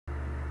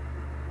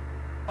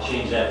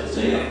change that to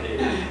say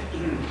updated.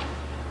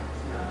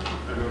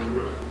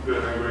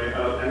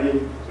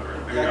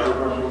 Any other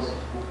questions?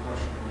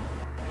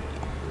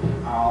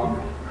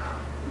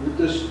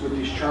 With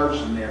these charts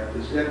and that,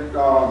 does that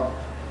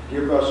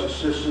give us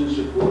assistance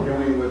if we're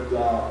dealing with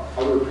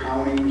other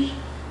counties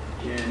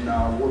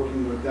and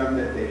working with them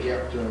that they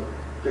have to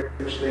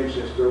fix things?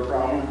 That's their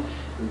problem.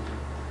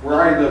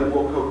 Where I live,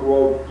 Wilcook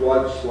Road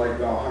floods like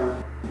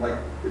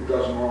it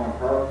does in Orland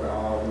Park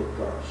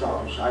with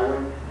Southwest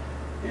Highway,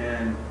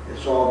 and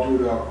it's all due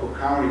to Cook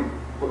County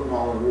putting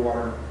all the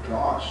water to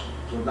us.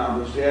 So now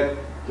does that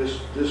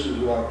this is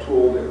a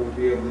tool that we'll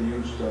be able to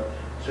use to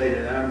say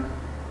to them,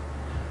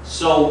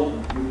 so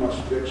you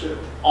must fix it?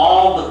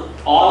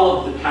 all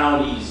of the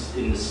counties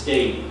in the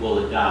state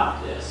will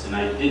adopt this, and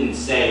I didn't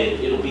say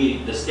it'll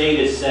be, the state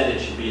has said it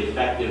should be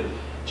effective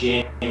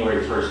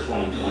January 1st,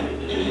 2020,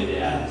 the new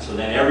data. So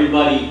then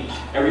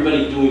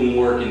everybody doing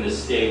work in the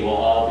state will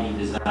all be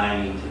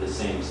designing to the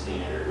same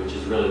standard, which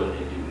is really what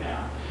they do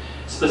now.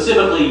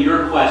 Specifically,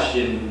 your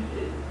question,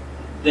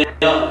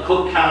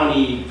 Cook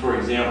County, for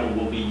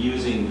example, will be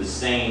using the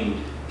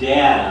same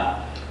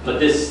data, but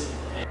this,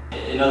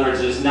 in other words,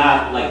 it's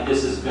not like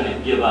this is going to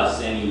give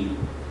us any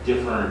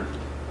different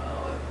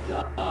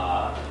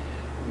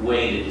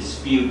way to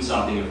dispute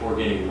something if we're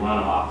getting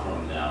runoff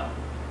from them.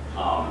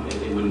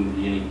 It wouldn't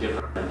be any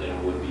different than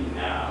it would be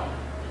now.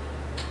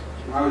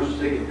 I was just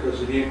thinking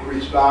because of the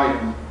increased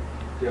volume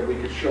that we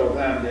could show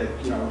them that,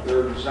 you know,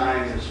 their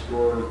design is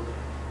for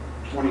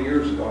 20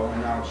 years ago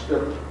and now it's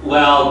different.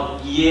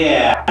 Well,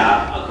 yeah,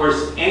 of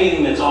course,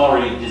 anything that's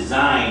already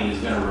designed is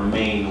going to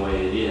remain the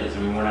way it is. I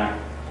mean,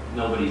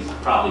 nobody's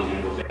probably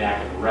going to go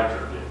back and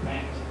retrofit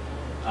things.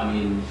 I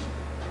mean,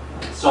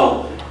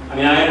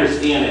 I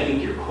understand, I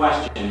think, your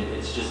question.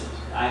 It's just,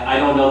 I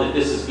don't know that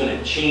this is going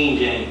to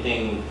change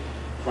anything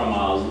from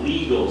a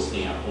legal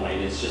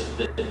standpoint. It's just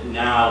that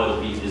now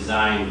it'll be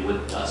designed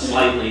with a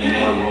slightly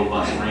more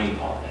robust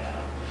rainfall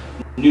data.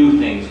 New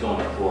things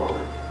going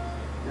forward.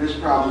 This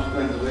problem's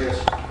been the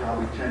last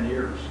probably 10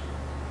 years.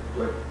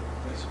 But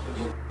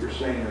what you're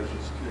saying is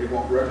they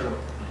won't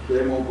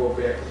go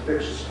back and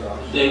fix the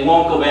stuff. They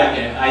won't go back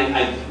and,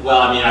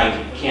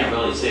 I can't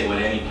really say what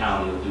any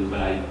county will do,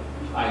 but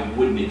I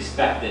wouldn't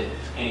expect that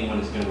anyone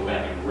is going to go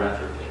back and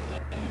retrofit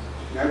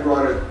things. I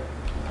brought it,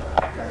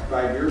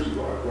 5 years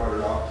ago, I brought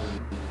it up and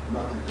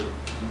nothing could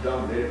be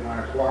done. They didn't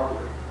want to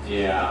cooperate.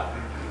 Yeah.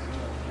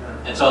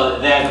 And so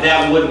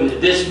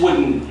this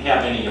wouldn't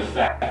have any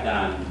effect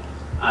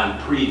on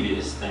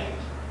previous things.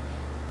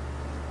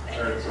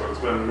 All right, so it's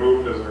been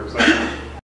moved. Is there a second?